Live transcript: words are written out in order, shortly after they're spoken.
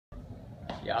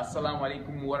Yeah, assalamu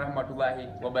alaikum wa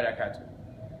rahmatullahi wa barakatuh.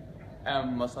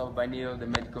 I'm Baniru, the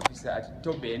medical officer at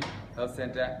Tobin Health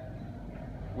Centre.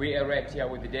 We are right here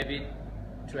with David,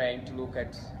 trying to look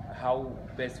at how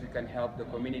best we can help the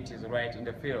communities right in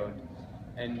the field.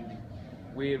 And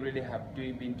we really have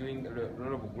been doing a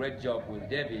lot of great job with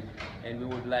David, and we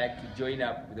would like to join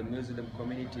up with the Muslim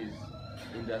communities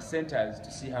in the centers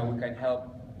to see how we can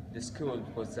help the schools,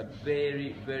 because it's a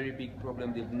very, very big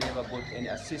problem. They've never got any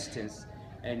assistance,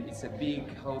 and it's a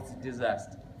big health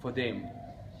disaster for them.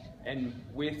 And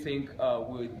we think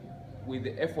with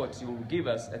the efforts you will give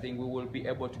us, I think we will be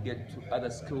able to get to other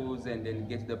schools and then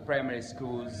get to the primary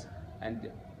schools.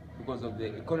 And because of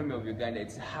the economy of Uganda,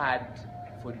 it's hard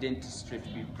for dentistry to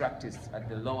be practiced at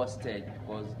the lower stage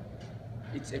because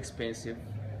it's expensive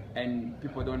and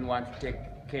people don't want to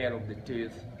take care of the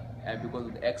tooth, and because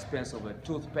of the expense of a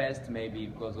toothpaste, maybe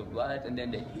because of that, and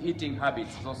then the eating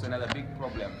habits is also another big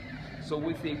problem. So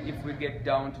we think if we get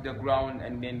down to the ground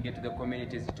and then get to the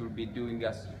communities, it will be doing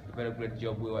us a very great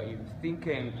job. We were even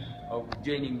thinking of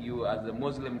joining you as a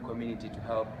Muslim community to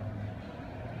help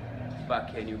back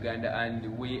here in Uganda,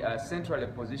 and we are centrally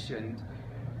positioned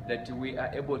that we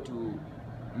are able to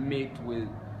meet with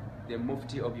the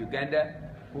Mufti of Uganda,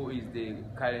 who is the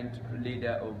current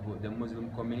leader of the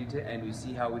Muslim community, and we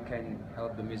see how we can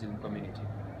help the Muslim community.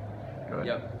 Good.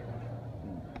 Yep.